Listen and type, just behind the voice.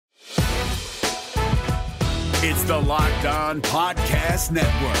It's the Locked On Podcast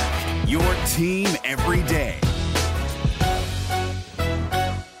Network, your team every day.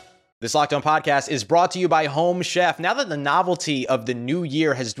 This Locked On Podcast is brought to you by Home Chef. Now that the novelty of the new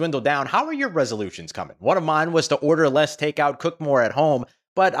year has dwindled down, how are your resolutions coming? One of mine was to order less takeout, cook more at home,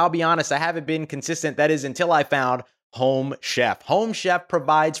 but I'll be honest, I haven't been consistent. That is until I found Home Chef. Home Chef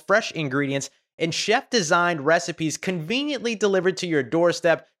provides fresh ingredients and chef-designed recipes conveniently delivered to your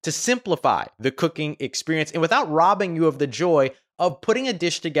doorstep to simplify the cooking experience and without robbing you of the joy of putting a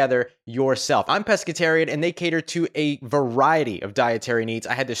dish together yourself. I'm pescatarian and they cater to a variety of dietary needs.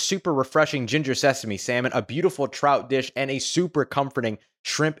 I had this super refreshing ginger sesame salmon, a beautiful trout dish, and a super comforting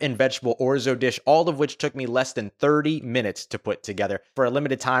shrimp and vegetable orzo dish, all of which took me less than 30 minutes to put together. For a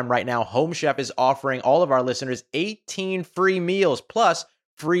limited time right now, Home Chef is offering all of our listeners 18 free meals plus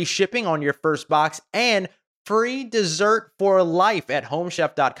free shipping on your first box and free dessert for life at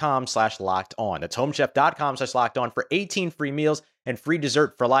homechef.com/lockedon. That's homechef.com/lockedon for 18 free meals and free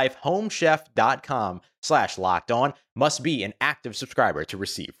dessert for life. Homechef.com/lockedon. Must be an active subscriber to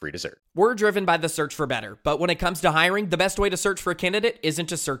receive free dessert. We're driven by the search for better, but when it comes to hiring, the best way to search for a candidate isn't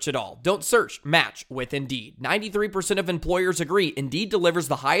to search at all. Don't search, match with Indeed. 93% of employers agree Indeed delivers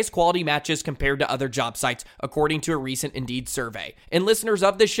the highest quality matches compared to other job sites, according to a recent Indeed survey. And listeners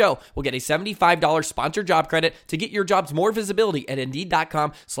of this show will get a $75 sponsored job credit to get your jobs more visibility at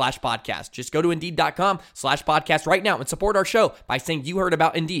Indeed.com/podcast. Just go to Indeed.com/podcast right now and support our show by saying you heard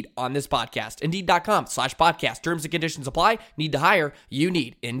about Indeed on this podcast. Indeed.com/podcast. Terms and conditions apply. Need to hire? You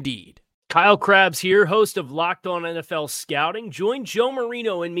need Indeed. Kyle Krabs here, host of Locked On NFL Scouting. Join Joe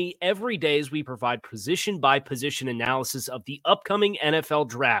Marino and me every day as we provide position-by-position analysis of the upcoming NFL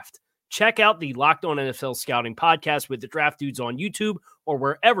Draft. Check out the Locked On NFL Scouting podcast with the Draft Dudes on YouTube or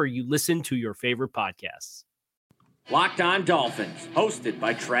wherever you listen to your favorite podcasts. Locked On Dolphins, hosted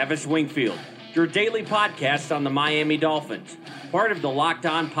by Travis Wingfield, your daily podcast on the Miami Dolphins, part of the Locked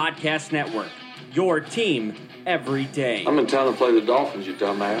On Podcast Network, your team every day. I'm in town to play the Dolphins, you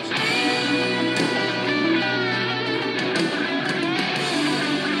dumbass.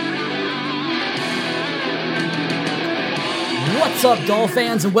 What's up, Dolphin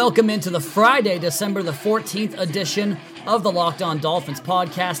fans, and welcome into the Friday, December the 14th edition of the Locked On Dolphins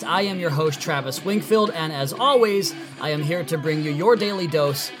podcast. I am your host, Travis Wingfield, and as always, I am here to bring you your daily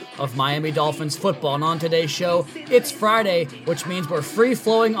dose of Miami Dolphins football. And on today's show, it's Friday, which means we're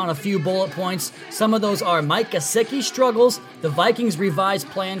free-flowing on a few bullet points. Some of those are Mike Gesicki struggles, the Vikings' revised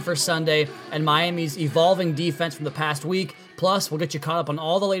plan for Sunday, and Miami's evolving defense from the past week. Plus, we'll get you caught up on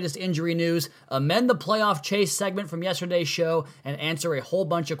all the latest injury news, amend the playoff chase segment from yesterday's show, and answer a whole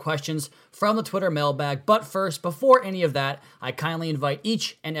bunch of questions from the Twitter mailbag. But first, before any of that, I kindly invite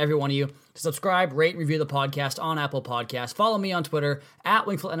each and every one of you to subscribe, rate, and review the podcast on Apple Podcasts. Follow me on Twitter at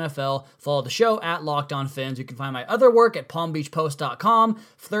WingfieldNFL. Follow the show at Locked On Fins. You can find my other work at PalmBeachPost.com,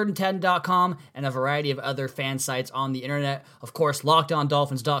 3rd&10.com, and a variety of other fan sites on the internet. Of course,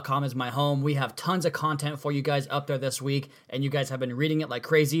 LockedOnDolphins.com is my home. We have tons of content for you guys up there this week, and you guys have been reading it like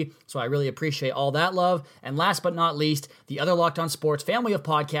crazy, so I really appreciate all that love. And last but not least, the other Locked On Sports family of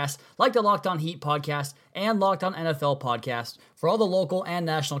podcasts, like the Locked On Heat podcast and Locked On NFL podcast. For all the local and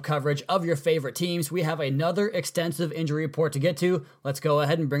national coverage of your favorite teams, we have another extensive injury report to get to. Let's go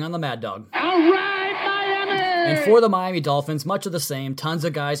ahead and bring on the Mad Dog. All right, Miami! And for the Miami Dolphins, much of the same. Tons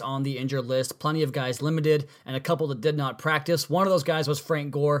of guys on the injured list, plenty of guys limited, and a couple that did not practice. One of those guys was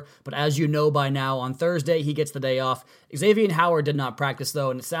Frank Gore, but as you know by now, on Thursday, he gets the day off. Xavier Howard did not practice,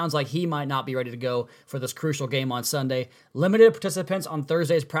 though, and it sounds like he might not be ready to go for this crucial game on Sunday. Limited participants on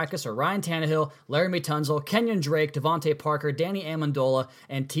Thursday's practice are Ryan Tannehill, Laramie Tunsil, Kenyon Drake, Devontae Parker, Danny Amendola,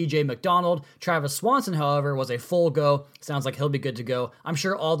 and TJ McDonald. Travis Swanson, however, was a full go. Sounds like he'll be good to go. I'm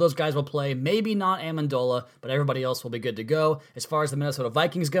sure all those guys will play, maybe not Amendola, but everybody else will be good to go. As far as the Minnesota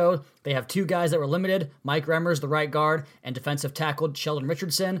Vikings go, they have two guys that were limited, Mike Remmers, the right guard, and defensive tackle Sheldon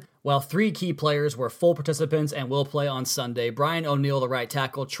Richardson, while three key players were full participants and will play on Sunday. Brian O'Neill, the right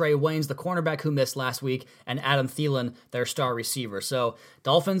tackle, Trey Waynes, the cornerback who missed last week, and Adam Thielen, their star receiver. So,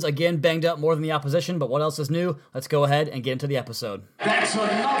 Dolphins, again, banged up more than the opposition, but what else is new? Let's go ahead and get into the episode. That's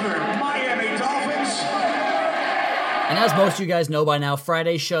another Miami Dolphins. And as most of you guys know by now,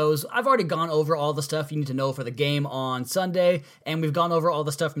 Friday shows, I've already gone over all the stuff you need to know for the game on Sunday, and we've gone over all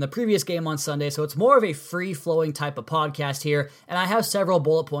the stuff from the previous game on Sunday, so it's more of a free-flowing type of podcast here, and I have several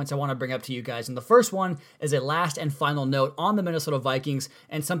bullet points I want to bring up to you guys. And the first one is a last and final note on the Minnesota Vikings,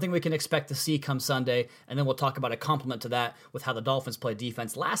 and something we can expect to see come Sunday, and then we'll talk about a complement to that with how the Dolphins played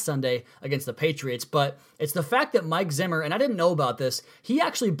defense last Sunday against the Patriots. But it's the fact that Mike Zimmer, and I didn't know about this, he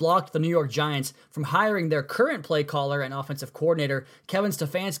actually blocked the New York Giants from hiring their current play caller and offensive coordinator, Kevin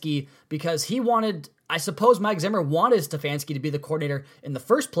Stefanski, because he wanted, I suppose Mike Zimmer wanted Stefanski to be the coordinator in the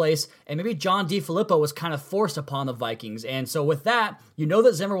first place, and maybe John DeFilippo was kind of forced upon the Vikings. And so with that, you know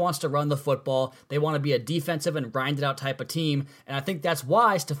that Zimmer wants to run the football. They want to be a defensive and grinded out type of team. And I think that's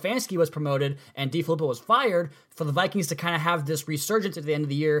why Stefanski was promoted and DeFilippo was fired, for the Vikings to kind of have this resurgence at the end of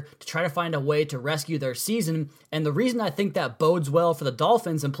the year to try to find a way to rescue their season. And the reason I think that bodes well for the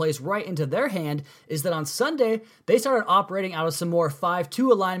Dolphins and plays right into their hand is that on Sunday, they started operating out of some more 5-2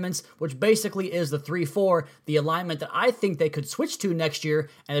 alignments, which basically is the 3-4, the alignment that I think they could switch to next year.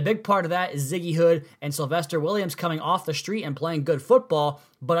 And a big part of that is Ziggy Hood and Sylvester Williams coming off the street and playing good football.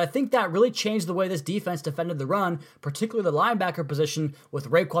 But I think that really changed the way this defense defended the run, particularly the linebacker position with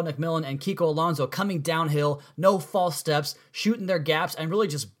Raekwon McMillan and Kiko Alonso coming downhill, no false steps, shooting their gaps, and really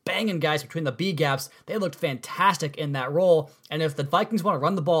just banging guys between the B gaps. They looked fantastic in that role. And if the Vikings want to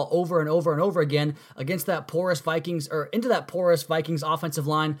run the ball over and over and over again against that porous Vikings, or into that porous Vikings offensive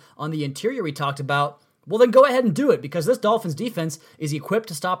line on the interior we talked about, well, then go ahead and do it, because this Dolphins defense is equipped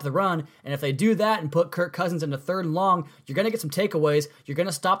to stop the run, and if they do that and put Kirk Cousins into 3rd and long, you're going to get some takeaways. You're going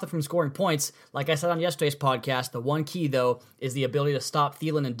to stop them from scoring points. Like I said on yesterday's podcast, the one key, though, is the ability to stop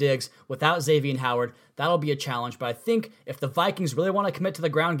Thielen and Diggs without Xavier Howard. That'll be a challenge, but I think if the Vikings really want to commit to the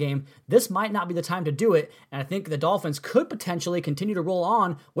ground game, this might not be the time to do it, and I think the Dolphins could potentially continue to roll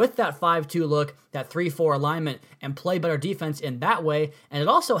on with that 5-2 look, that 3-4 alignment, and play better defense in that way, and it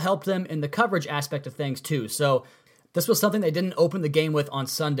also helped them in the coverage aspect of things too. So this was something they didn't open the game with on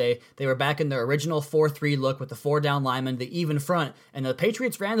Sunday. They were back in their original 4-3 look with the 4-down linemen, the even front, and the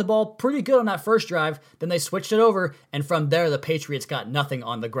Patriots ran the ball pretty good on that first drive. Then they switched it over, and from there, the Patriots got nothing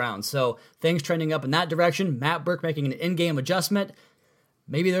on the ground. So things trending up in that direction. Matt Burke making an in-game adjustment.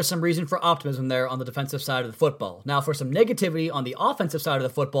 Maybe there's some reason for optimism there on the defensive side of the football. Now, for some negativity on the offensive side of the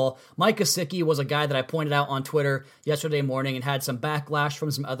football, Mike Gesicki was a guy that I pointed out on Twitter yesterday morning and had some backlash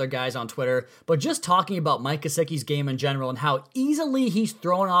from some other guys on Twitter. But just talking about Mike Gesicki's game in general and how easily he's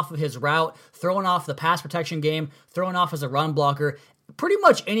thrown off of his route, thrown off the pass protection game, thrown off as a run blocker, pretty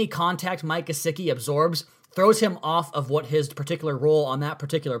much any contact Mike Gesicki absorbs throws him off of what his particular role on that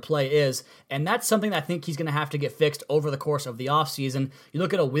particular play is, and that's something that I think he's going to have to get fixed over the course of the offseason. You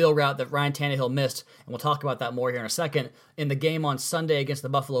look at a wheel route that Ryan Tannehill missed, and we'll talk about that more here in a second, in the game on Sunday against the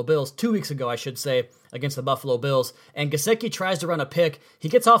Buffalo Bills, 2 weeks ago, I should say, against the Buffalo Bills, and Gesicki tries to run a pick. He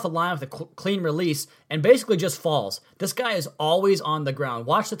gets off the line with a clean release and basically just falls. This guy is always on the ground.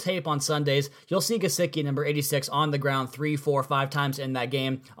 Watch the tape on Sundays. You'll see Gesicki, number 86, on the ground 3, 4, 5 times in that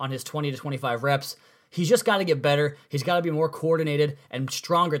game on his 20 to 25 reps. He's just got to get better. He's got to be more coordinated and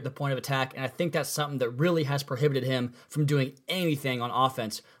stronger at the point of attack, and I think that's something that really has prohibited him from doing anything on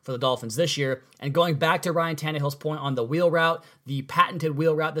offense for the Dolphins this year. And going back to Ryan Tannehill's point on the wheel route, the patented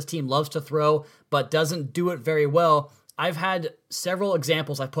wheel route this team loves to throw but doesn't do it very well, I've had several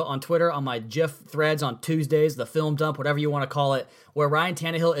examples I put on Twitter on my GIF threads on Tuesdays, the film dump, whatever you want to call it, where Ryan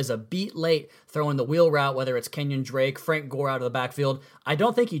Tannehill is a beat late throwing the wheel route, whether it's Kenyon Drake, Frank Gore out of the backfield. I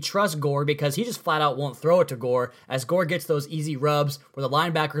don't think he trusts Gore because he just flat out won't throw it to Gore, as Gore gets those easy rubs where the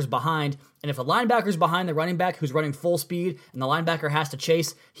linebacker's behind, and if the linebacker's behind the running back who's running full speed and the linebacker has to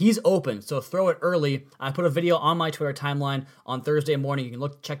chase, he's open, so throw it early. I put a video on my Twitter timeline on Thursday morning. You can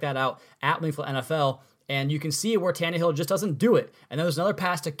check that out at Wingfield NFL. And you can see where Tannehill just doesn't do it. And then there's another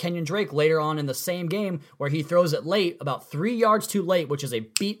pass to Kenyon Drake later on in the same game where he throws it late, about 3 yards too late, which is a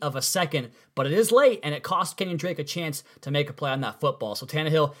beat of a second. But it is late, and it cost Kenyon Drake a chance to make a play on that football. So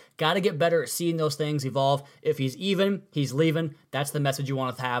Tannehill got to get better at seeing those things evolve. If he's even, he's leaving. That's the message you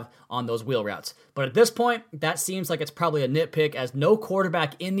want to have on those wheel routes. But at this point, that seems like it's probably a nitpick, as no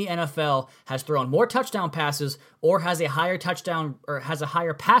quarterback in the NFL has thrown more touchdown passes or has a higher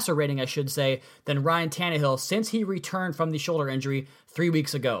passer rating, I should say, than Ryan Tannehill since he returned from the shoulder injury 3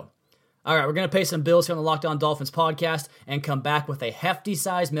 weeks ago. All right, we're going to pay some bills here on the Locked On Dolphins podcast and come back with a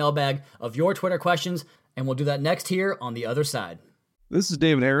hefty-sized mailbag of your Twitter questions, and we'll do that next here on the other side. This is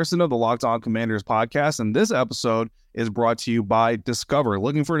David Harrison of the Locked On Commanders podcast, and this episode is brought to you by Discover.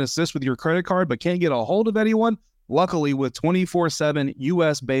 Looking for an assist with your credit card but can't get a hold of anyone? Luckily, with 24/7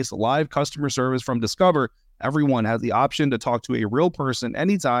 U.S.-based live customer service from Discover, everyone has the option to talk to a real person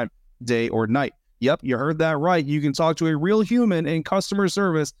anytime, day or night. Yep, you heard that right. You can talk to a real human in customer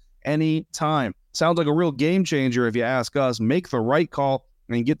service anytime. Sounds like a real game changer if you ask us. Make the right call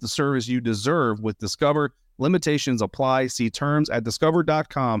and get the service you deserve with Discover. Limitations apply. See terms at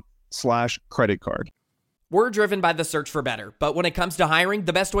discover.com/credit card. We're driven by the search for better, but when it comes to hiring,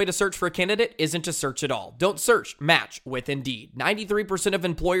 the best way to search for a candidate isn't to search at all. Don't search, match with Indeed. 93% of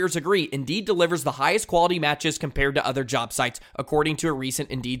employers agree Indeed delivers the highest quality matches compared to other job sites, according to a recent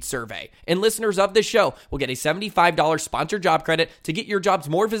Indeed survey. And listeners of this show will get a $75 sponsored job credit to get your jobs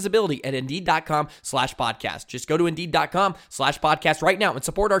more visibility at Indeed.com/podcast. Just go to Indeed.com/podcast right now and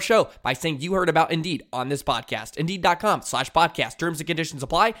support our show by saying you heard about Indeed on this podcast. Indeed.com/podcast. Terms and conditions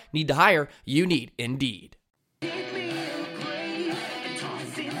apply. Need to hire? You need Indeed.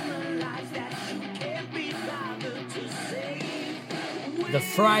 The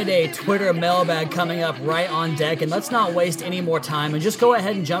Friday Twitter mailbag coming up right on deck, and let's not waste any more time and just go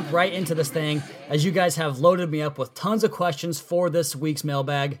ahead and jump right into this thing, as you guys have loaded me up with tons of questions for this week's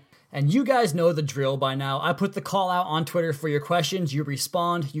mailbag. And you guys know the drill by now. I put the call out on Twitter for your questions. You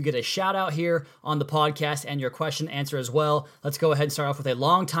respond. You get a shout out here on the podcast and your question answer as well. Let's go ahead and start off with a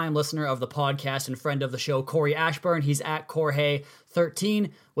longtime listener of the podcast and friend of the show, Corey Ashburn. He's at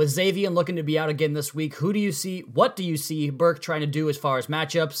Corey13. With Xavier looking to be out again this week, who do you see? What do you see Burke trying to do as far as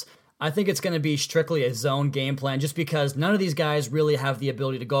matchups? I think it's going to be strictly a zone game plan, just because none of these guys really have the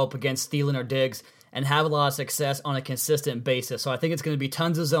ability to go up against Thielen or Diggs and have a lot of success on a consistent basis. So I think it's going to be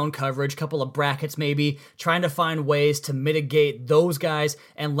tons of zone coverage, couple of brackets maybe, trying to find ways to mitigate those guys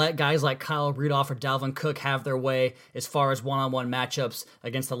and let guys like Kyle Rudolph or Dalvin Cook have their way as far as one-on-one matchups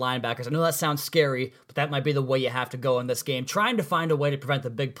against the linebackers. I know that sounds scary, but that might be the way you have to go in this game, trying to find a way to prevent the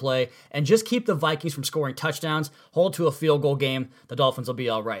big play and just keep the Vikings from scoring touchdowns, hold to a field goal game. The Dolphins will be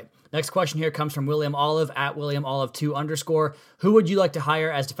all right. Next question here comes from William Olive at WilliamOlive2_. Who would you like to hire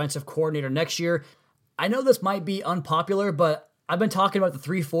as defensive coordinator next year? I know this might be unpopular, but I've been talking about the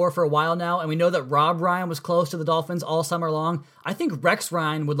 3-4 for a while now, and we know that Rob Ryan was close to the Dolphins all summer long. I think Rex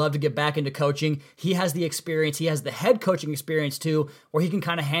Ryan would love to get back into coaching. He has the experience. He has the head coaching experience too, where he can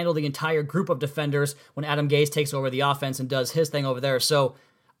kind of handle the entire group of defenders when Adam Gase takes over the offense and does his thing over there. So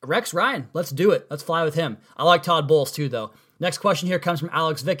Rex Ryan, let's do it. Let's fly with him. I like Todd Bowles too, though. Next question here comes from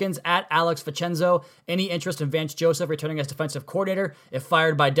Alex Vickens at Alex Vicenzo. Any interest in Vance Joseph returning as defensive coordinator if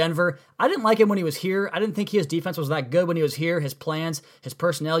fired by Denver? I didn't like him when he was here. I didn't think his defense was that good when he was here, his plans, his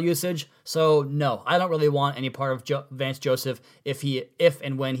personnel usage. So no, I don't really want any part of Vance Joseph if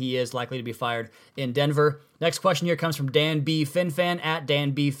and when he is likely to be fired in Denver. Next question here comes from Dan B. Finfan at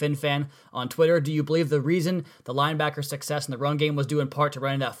Dan B. Finfan on Twitter. Do you believe the reason the linebacker success in the run game was due in part to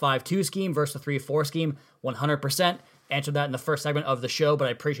running that 5-2 scheme versus the 3-4 scheme? 100%. Answered that in the first segment of the show, but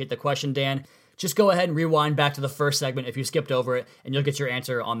I appreciate the question, Dan. Just go ahead and rewind back to the first segment if you skipped over it, and you'll get your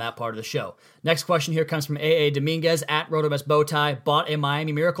answer on that part of the show. Next question here comes from A.A. Dominguez at Rotobest Bowtie. Bought a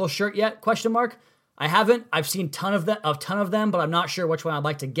Miami Miracle shirt yet? I haven't. I've seen a ton of them, but I'm not sure which one I'd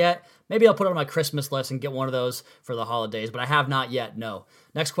like to get. Maybe I'll put it on my Christmas list and get one of those for the holidays, but I have not yet, no.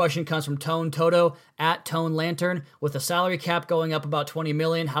 Next question comes from Tone Toto at Tone Lantern. With the salary cap going up about $20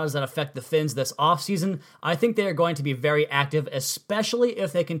 million, how does that affect the Finns this offseason? I think they are going to be very active, especially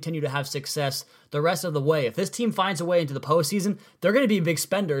if they continue to have success the rest of the way. If this team finds a way into the postseason, they're going to be big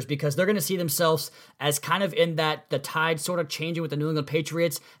spenders because they're going to see themselves as kind of in that the tide sort of changing with the New England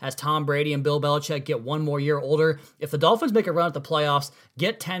Patriots as Tom Brady and Bill Belichick get one more year older. If the Dolphins make a run at the playoffs,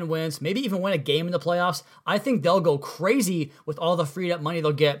 get 10 wins, maybe even win a game in the playoffs, I think they'll go crazy with all the freed up money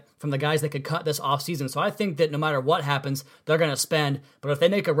they'll get from the guys that could cut this offseason. So I think that no matter what happens, they're going to spend. But if they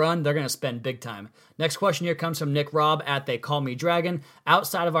make a run, they're going to spend big time. Next question here comes from Nick Robb at They Call Me Dragon.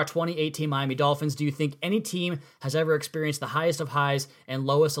 Outside of our 2018 Miami Dolphins, do you think any team has ever experienced the highest of highs and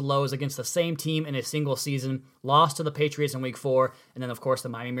lowest of lows against the same team in a single season? Lost to the Patriots in Week 4, and then, of course, the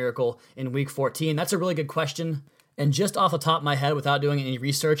Miami Miracle in Week 14. That's a really good question. And just off the top of my head, without doing any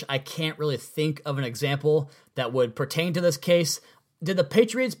research, I can't really think of an example that would pertain to this case. Did the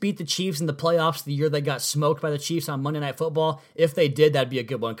Patriots beat the Chiefs in the playoffs the year they got smoked by the Chiefs on Monday Night Football? If they did, that'd be a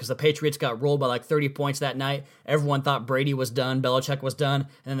good one because the Patriots got rolled by like 30 points that night. Everyone thought Brady was done, Belichick was done,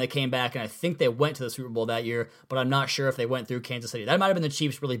 and then they came back, and I think they went to the Super Bowl that year, but I'm not sure if they went through Kansas City. That might have been the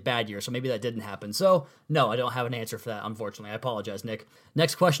Chiefs' really bad year, so maybe that didn't happen. So, no, I don't have an answer for that, unfortunately. I apologize, Nick.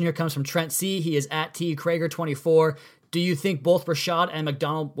 Next question here comes from Trent C. He is at T. Krager24. Do you think both Rashad and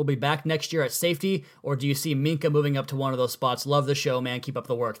McDonald will be back next year at safety, or do you see Minka moving up to one of those spots? Love the show, man. Keep up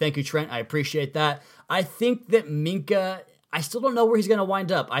the work. Thank you, Trent. I appreciate that. I think that Minka, I still don't know where he's going to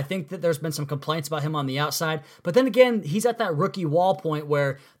wind up. I think that there's been some complaints about him on the outside, but then again, he's at that rookie wall point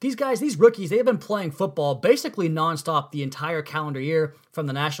where these rookies, they've been playing football basically nonstop the entire calendar year, from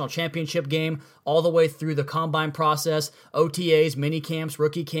the national championship game all the way through the combine process, OTAs, mini camps,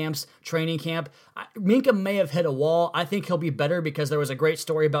 rookie camps, training camp. Minkah may have hit a wall. I think he'll be better because there was a great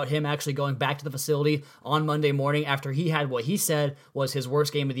story about him actually going back to the facility on Monday morning after he had what he said was his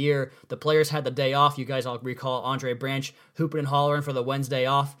worst game of the year. The players had the day off. You guys all recall Andre Branch hooping and hollering for the Wednesday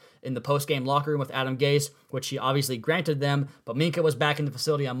off in the post-game locker room with Adam Gase, which he obviously granted them, but Minkah was back in the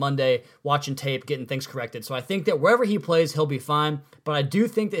facility on Monday, watching tape, getting things corrected. So I think that wherever he plays, he'll be fine, but I do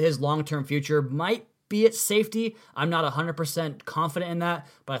think that his long-term future might be at safety. I'm not 100% confident in that,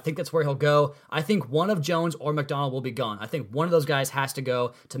 but I think that's where he'll go. I think one of Jones or McDonald will be gone. I think one of those guys has to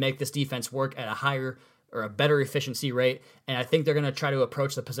go to make this defense work at a higher or a better efficiency rate, and I think they're going to try to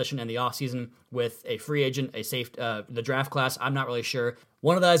approach the position in the offseason with a free agent, the draft class. I'm not really sure.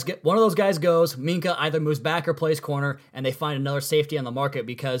 One of those guys goes, Minkah either moves back or plays corner, and they find another safety on the market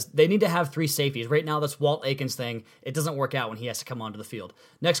because they need to have 3 safeties. Right now, this Walt Aikens thing, it doesn't work out when he has to come onto the field.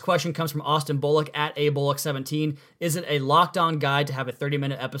 Next question comes from Austin Bullock at abullock17. Is it a locked on guide to have a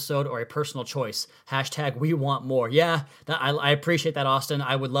 30-minute episode or a personal choice? # we want more. Yeah, I appreciate that, Austin.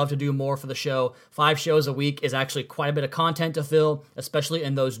 I would love to do more for the show. 5 shows a week is actually quite a bit of content to fill, especially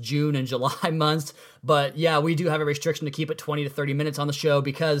in those June and July months. But yeah, we do have a restriction to keep it 20 to 30 minutes on the show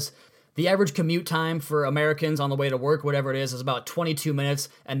because the average commute time for Americans on the way to work, whatever it is about 22 minutes,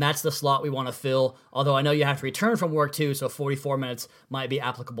 and that's the slot we want to fill. Although I know you have to return from work too, so 44 minutes might be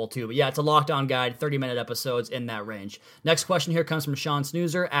applicable too. But yeah, it's a locked on guide, 30-minute episodes in that range. Next question here comes from Sean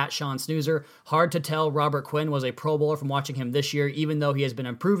Snoozer, at Sean Snoozer. Hard to tell Robert Quinn was a Pro Bowler from watching him this year, even though he has been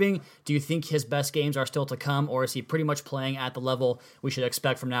improving. Do you think his best games are still to come, or is he pretty much playing at the level we should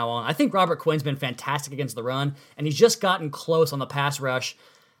expect from now on? I think Robert Quinn's been fantastic against the run, and he's just gotten close on the pass rush.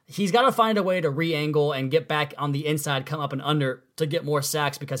 He's got to find a way to re-angle and get back on the inside, come up and under to get more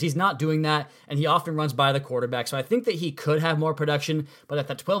sacks because he's not doing that, and he often runs by the quarterback. So I think that he could have more production, but at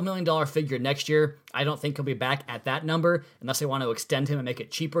that $12 million figure next year, I don't think he'll be back at that number unless they want to extend him and make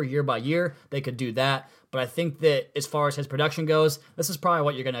it cheaper year by year. They could do that. But I think that as far as his production goes, this is probably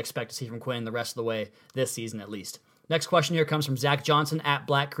what you're going to expect to see from Quinn the rest of the way this season at least. Next question here comes from Zach Johnson at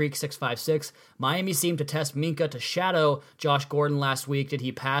Black Creek 656. Miami seemed to test Minkah to shadow Josh Gordon last week. Did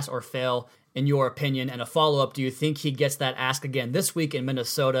he pass or fail, in your opinion? And a follow-up, do you think he gets that ask again this week in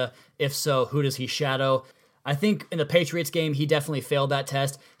Minnesota? If so, who does he shadow? I think in the Patriots game, he definitely failed that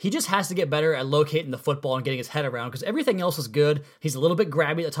test. He just has to get better at locating the football and getting his head around because everything else is good. He's a little bit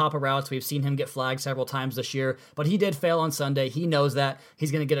grabby at the top of routes. We've seen him get flagged several times this year, but he did fail on Sunday. He knows that.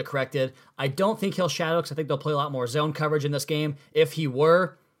 He's going to get it corrected. I don't think he'll shadow because I think they'll play a lot more zone coverage in this game. If he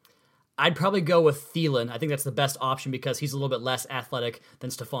were, I'd probably go with Thielen. I think that's the best option because he's a little bit less athletic than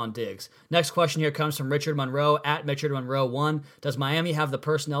Stephon Diggs. Next question here comes from Richard Monroe at Richard Monroe 1. Does Miami have the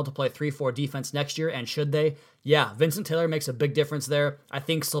personnel to play 3-4 defense next year, and should they? Yeah, Vincent Taylor makes a big difference there. I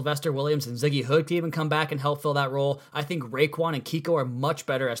think Sylvester Williams and Ziggy Hood can even come back and help fill that role. I think Raekwon and Kiko are much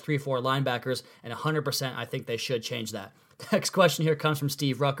better as 3-4 linebackers, and 100% I think they should change that. Next question here comes from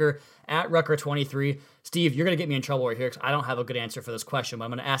Steve Rucker at Rucker23. Steve, you're going to get me in trouble right here because I don't have a good answer for this question, but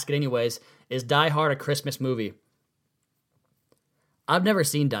I'm going to ask it anyways. Is Die Hard a Christmas movie? I've never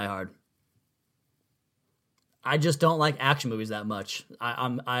seen Die Hard. I just don't like action movies that much.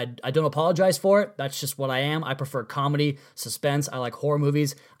 I don't apologize for it. That's just what I am. I prefer comedy, suspense. I like horror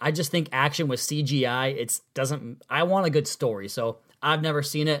movies. I just think action with CGI, I want a good story. So I've never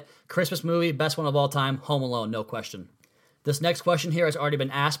seen it. Christmas movie, best one of all time, Home Alone, no question. This next question here has already been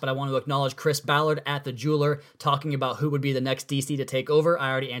asked, but I want to acknowledge Chris Ballard at The Jeweler talking about who would be the next DC to take over.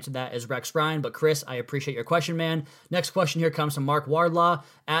 I already answered that as Rex Ryan, but Chris, I appreciate your question, man. Next question here comes from Mark Wardlaw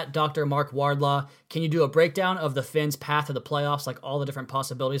at Dr. Mark Wardlaw. Can you do a breakdown of the Finns' path to the playoffs, like all the different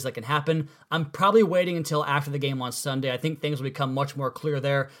possibilities that can happen? I'm probably waiting until after the game on Sunday. I think things will become much more clear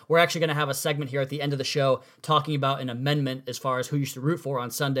there. We're actually going to have a segment here at the end of the show talking about an amendment as far as who you should root for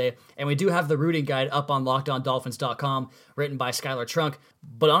on Sunday, and we do have the rooting guide up on LockedOnDolphins.com, written by Skylar Trunk.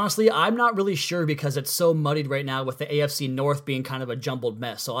 But honestly, I'm not really sure because it's so muddied right now with the AFC North being kind of a jumbled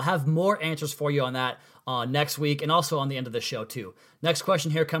mess. So I'll have more answers for you on that next week and also on the end of the show too. Next question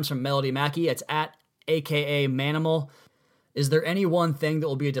here comes from Melody Mackey. It's at AKA Manimal. Is there any one thing that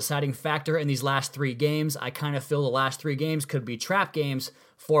will be a deciding factor in these last 3 games? I kind of feel the last 3 games could be trap games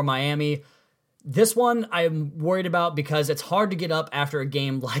for Miami. This one I'm worried about because it's hard to get up after a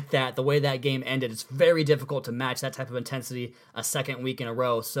game like that. The way that game ended, it's very difficult to match that type of intensity a second week in a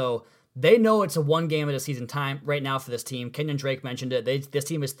row. So They know it's a one game at a season time right now for this team. Kenyon Drake mentioned it. This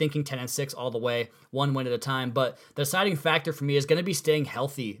team is thinking 10-6 all the way, one win at a time. But the deciding factor for me is going to be staying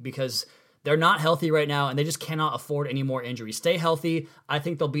healthy, because they're not healthy right now and they just cannot afford any more injuries. Stay healthy. I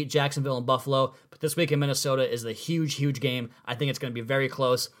think they'll beat Jacksonville and Buffalo. But this week in Minnesota is a huge, huge game. I think it's going to be very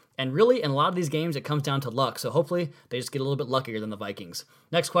close. And really, in a lot of these games, it comes down to luck. So hopefully, they just get a little bit luckier than the Vikings.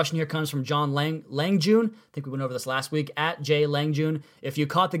 Next question here comes from John Langjun. I think we went over this last week. At J Langjun. If you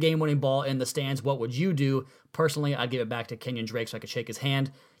caught the game-winning ball in the stands, what would you do? Personally, I'd give it back to Kenyon Drake so I could shake his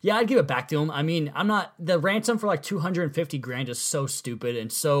hand. Yeah, I'd give it back to him. I mean, the ransom for like $250,000 is so stupid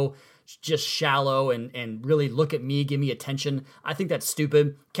and so just shallow and really look at me, give me attention. I think that's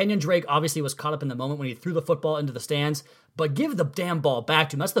stupid. Kenyon Drake obviously was caught up in the moment when he threw the football into the stands, but give the damn ball back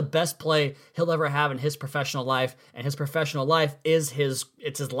to him. That's the best play he'll ever have in his professional life, and his professional life is his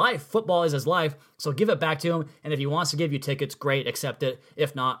life. Football is his life, so give it back to him, and if he wants to give you tickets, great, accept it.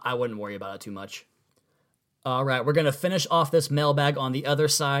 If not, I wouldn't worry about it too much. All right, we're going to finish off this mailbag on the other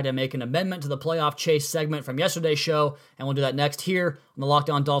side and make an amendment to the playoff chase segment from yesterday's show, and we'll do that next here on the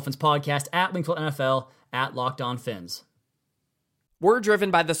Locked On Dolphins podcast at Wingfield NFL at Locked On Fins. We're driven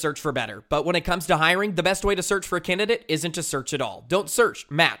by the search for better, but when it comes to hiring, the best way to search for a candidate isn't to search at all. Don't search,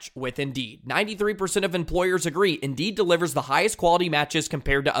 match with Indeed. 93% of employers agree Indeed delivers the highest quality matches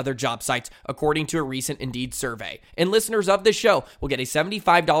compared to other job sites, according to a recent Indeed survey. And listeners of this show will get a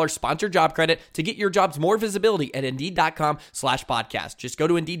 $75 sponsored job credit to get your jobs more visibility at Indeed.com/podcast. Just go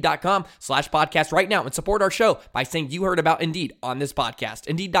to Indeed.com/podcast right now and support our show by saying you heard about Indeed on this podcast.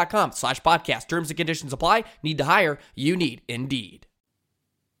 Indeed.com/podcast. Terms and conditions apply. Need to hire? You need Indeed.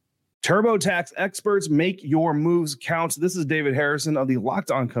 TurboTax experts, make your moves count. This is David Harrison of the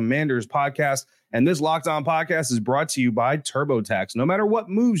Locked On Commanders podcast, and this Locked On podcast is brought to you by TurboTax. No matter what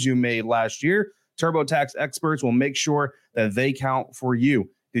moves you made last year, TurboTax experts will make sure that they count for you.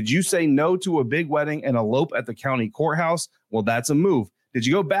 Did you say no to a big wedding and elope at the county courthouse? Well, that's a move. Did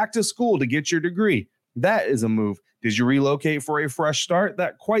you go back to school to get your degree? That is a move. Did you relocate for a fresh start?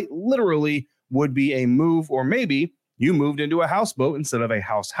 That quite literally would be a move. Or maybe you moved into a houseboat instead of a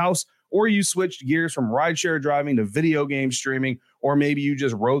house, or you switched gears from rideshare driving to video game streaming, or maybe you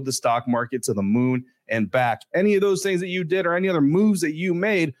just rode the stock market to the moon and back. Any of those things that you did or any other moves that you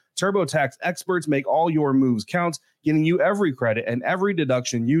made, TurboTax experts make all your moves count, getting you every credit and every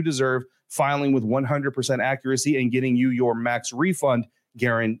deduction you deserve, filing with 100% accuracy, and getting you your max refund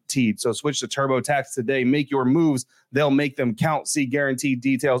guaranteed. So switch to TurboTax today. Make your moves. They'll make them count. See guaranteed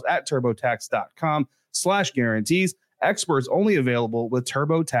details at turbotax.com/guarantees. Experts only available with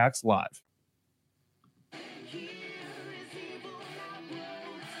TurboTax Live.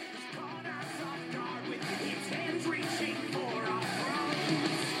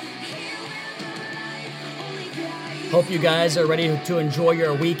 Hope you guys are ready to enjoy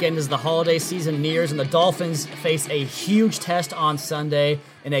your weekend as the holiday season nears and the Dolphins face a huge test on Sunday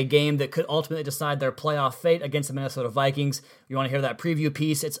in a game that could ultimately decide their playoff fate against the Minnesota Vikings. If you want to hear that preview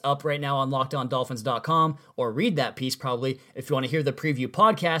piece, it's up right now on LockedOnDolphins.com, or read that piece probably. If you want to hear the preview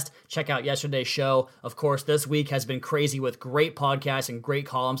podcast, check out yesterday's show. Of course, this week has been crazy with great podcasts and great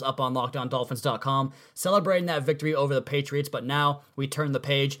columns up on LockedOnDolphins.com, celebrating that victory over the Patriots. But now we turn the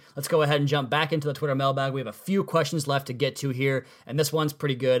page. Let's go ahead and jump back into the Twitter mailbag. We have a few questions left to get to here, and this one's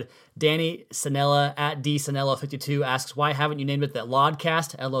pretty good. Danny Sanella at DSanella52 asks, why haven't you named it the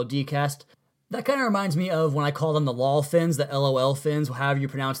Lodcast, LODcast? That kind of reminds me of when I call them the LOL Fins, the LOL Fins, however you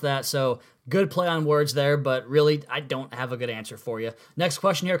pronounce that. So good play on words there, but really, I don't have a good answer for you. Next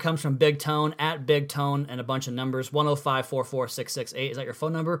question here comes from Big Tone, at Big Tone, and a bunch of numbers, 105-44668. Is that your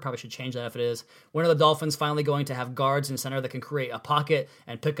phone number? Probably should change that if it is. When are the Dolphins finally going to have guards in center that can create a pocket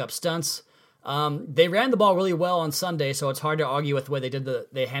and pick up stunts? They ran the ball really well on Sunday, so it's hard to argue with the way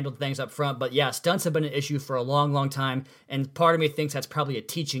they handled things up front. But yeah, stunts have been an issue for a long, long time, and part of me thinks that's probably a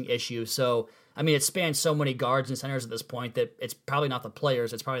teaching issue. So, I mean, it spans so many guards and centers at this point that it's probably not the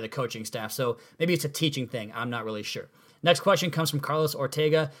players, it's probably the coaching staff. So maybe it's a teaching thing. I'm not really sure. Next question comes from Carlos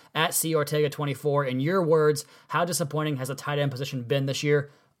Ortega at COrtega24. In your words, how disappointing has the tight end position been this year?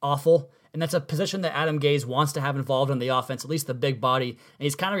 Awful. And that's a position that Adam Gase wants to have involved in the offense, at least the big body. And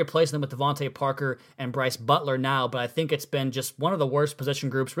he's kind of replacing them with Devontae Parker and Bryce Butler now, but I think it's been just one of the worst position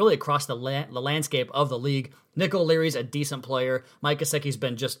groups really across the landscape of the league. Nick O'Leary's a decent player. Mike Gesicki's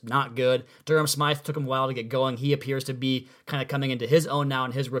been just not good. Durham Smythe took him a while to get going. He appears to be kind of coming into his own now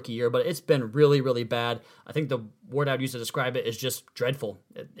in his rookie year, but it's been really, really bad. I think the word I'd use to describe it is just dreadful.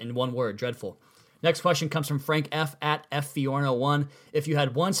 In one word, dreadful. Next question comes from Frank F. at FFiorno1. If you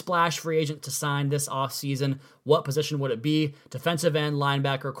had one splash free agent to sign this offseason, what position would it be? Defensive end,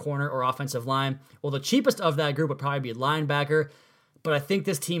 linebacker, corner, or offensive line? Well, the cheapest of that group would probably be linebacker. but I think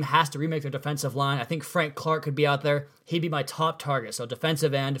this team has to remake their defensive line. I think Frank Clark could be out there. He'd be my top target. So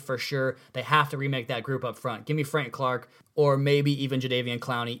defensive end for sure. They have to remake that group up front. Give me Frank Clark or maybe even Jadeveon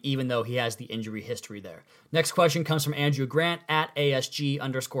Clowney, even though he has the injury history there. Next question comes from Andrew Grant at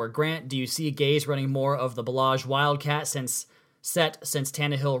ASG_Grant. Do you see Gaze running more of the Ballage Wildcat since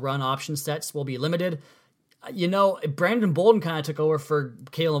Tannehill run option sets will be limited? You know, Brandon Bolden kind of took over for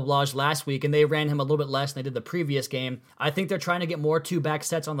Kalen Ballage last week, and they ran him a little bit less than they did the previous game. I think they're trying to get more two-back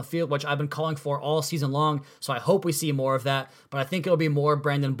sets on the field, which I've been calling for all season long, so I hope we see more of that. But I think it'll be more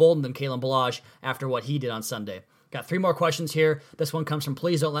Brandon Bolden than Kalen Ballage after what he did on Sunday. Got 3 more questions here. This one comes from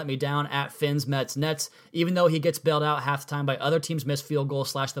Please Don't Let Me Down at Fins Mets Nets. Even though he gets bailed out half the time by other teams' missed field goal /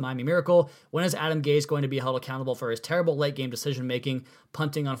 the Miami Miracle, when is Adam Gase going to be held accountable for his terrible late-game decision-making,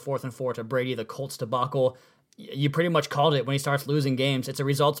 punting on 4th and 4 to Brady, the Colts debacle? You pretty much called it when he starts losing games. It's a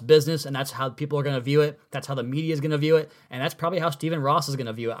results business, and that's how people are going to view it. That's how the media is going to view it, and that's probably how Stephen Ross is going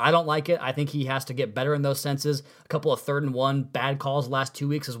to view it. I don't like it. I think he has to get better in those senses. A couple of 3rd and 1 bad calls the last 2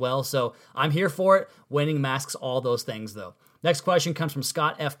 weeks as well, so I'm here for it. Winning masks all those things, though. Next question comes from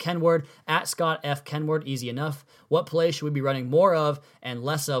Scott F. Kenward at Scott F. Kenward. Easy enough. What plays should we be running more of and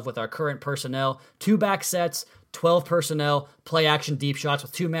less of with our current personnel? 2-back sets, 12 personnel, play action deep shots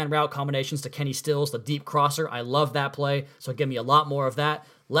with 2-man route combinations to Kenny Stills, the deep crosser. I love that play, so give me a lot more of that.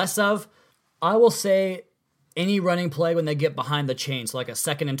 Less of, I will say, any running play when they get behind the chains, so like a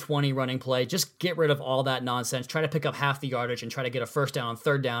 2nd and 20 running play. Just get rid of all that nonsense. Try to pick up half the yardage and try to get a first down on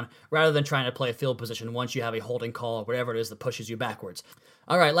 3rd down rather than trying to play a field position once you have a holding call or whatever it is that pushes you backwards.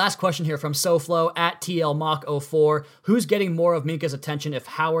 All right, last question here from SoFlo at TLMach04. Who's getting more of Minka's attention if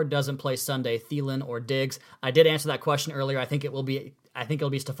Howard doesn't play Sunday, Thielen or Diggs? I did answer that question earlier. I think it'll be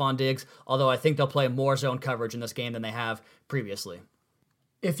Stephon Diggs, although I think they'll play more zone coverage in this game than they have previously.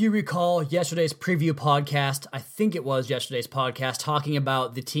 If you recall yesterday's preview podcast, I think it was yesterday's podcast, talking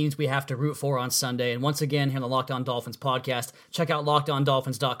about the teams we have to root for on Sunday. And once again, here on the Locked On Dolphins podcast, check out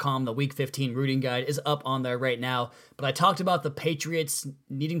LockedOnDolphins.com. The Week 15 rooting guide is up on there right now. But I talked about the Patriots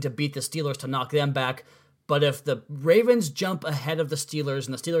needing to beat the Steelers to knock them back. But if the Ravens jump ahead of the Steelers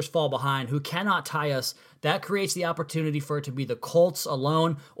and the Steelers fall behind, who cannot tie us, that creates the opportunity for it to be the Colts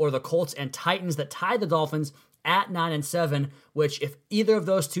alone or the Colts and Titans that tie the Dolphins at 9-7, which if either of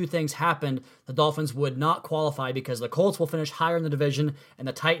those two things happened, the Dolphins would not qualify because the Colts will finish higher in the division and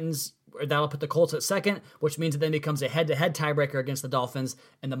the Titans, that'll put the Colts at 2nd, which means it then becomes a head-to-head tiebreaker against the Dolphins,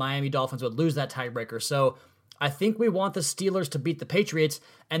 and the Miami Dolphins would lose that tiebreaker. So I think we want the Steelers to beat the Patriots,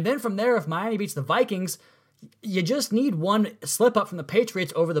 and then from there, if Miami beats the Vikings, you just need one slip up from the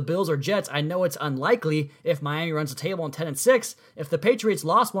Patriots over the Bills or Jets. I know it's unlikely if Miami runs the table on 10-6. If the Patriots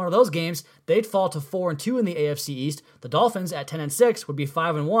lost one of those games, they'd fall to 4-2 in the AFC East. The Dolphins at 10-6 would be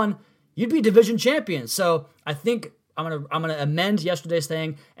 5-1. You'd be division champions. So I think I'm gonna amend yesterday's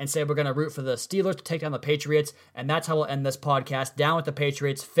thing and say we're gonna root for the Steelers to take down the Patriots, and that's how we'll end this podcast. Down with the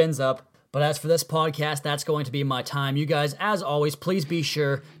Patriots, fins up. But as for this podcast, that's going to be my time. You guys, as always, please be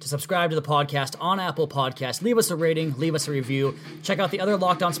sure to subscribe to the podcast on Apple Podcasts. Leave us a rating, leave us a review. Check out the other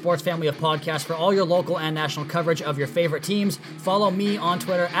Locked On Sports family of podcasts for all your local and national coverage of your favorite teams. Follow me on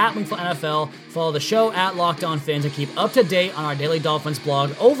Twitter at WingfieldNFL. Follow the show at Locked On Fins and keep up to date on our Daily Dolphins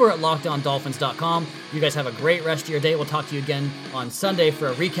blog over at LockedOnDolphins.com. You guys have a great rest of your day. We'll talk to you again on Sunday for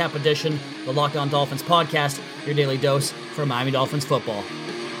a recap edition of the Locked On Dolphins podcast, your daily dose for Miami Dolphins football.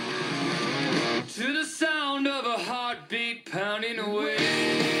 To the sound of a heartbeat pounding away.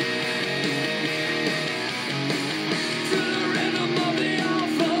 To the rhythm of the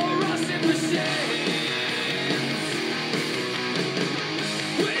alpha rushing machines.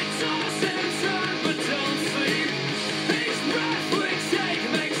 We toss and turn but don't sleep. Each breath we take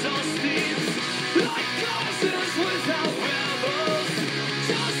makes us steam. Like causes without rebels.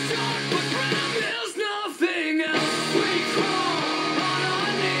 Just dark but brown, there's nothing else. We crawl on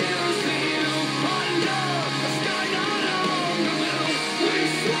our knees to you.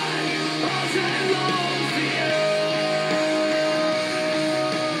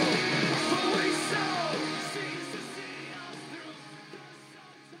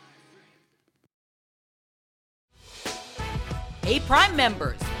 Hey, Prime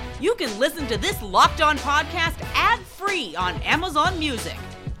members, you can listen to this Locked On podcast ad-free on Amazon Music.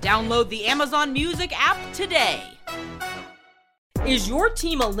 Download the Amazon Music app today. Is your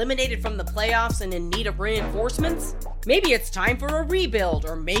team eliminated from the playoffs and in need of reinforcements? Maybe it's time for a rebuild,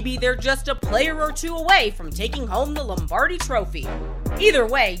 or maybe they're just a player or two away from taking home the Lombardi Trophy. Either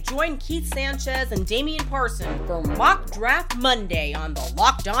way, join Keith Sanchez and Damian Parson for Mock Draft Monday on the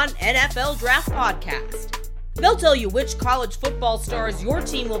Locked On NFL Draft Podcast. They'll tell you which college football stars your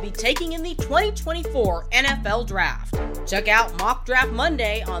team will be taking in the 2024 NFL Draft. Check out Mock Draft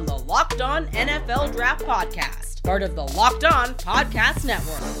Monday on the Locked On NFL Draft Podcast, part of the Locked On Podcast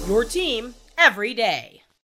Network, your team every day.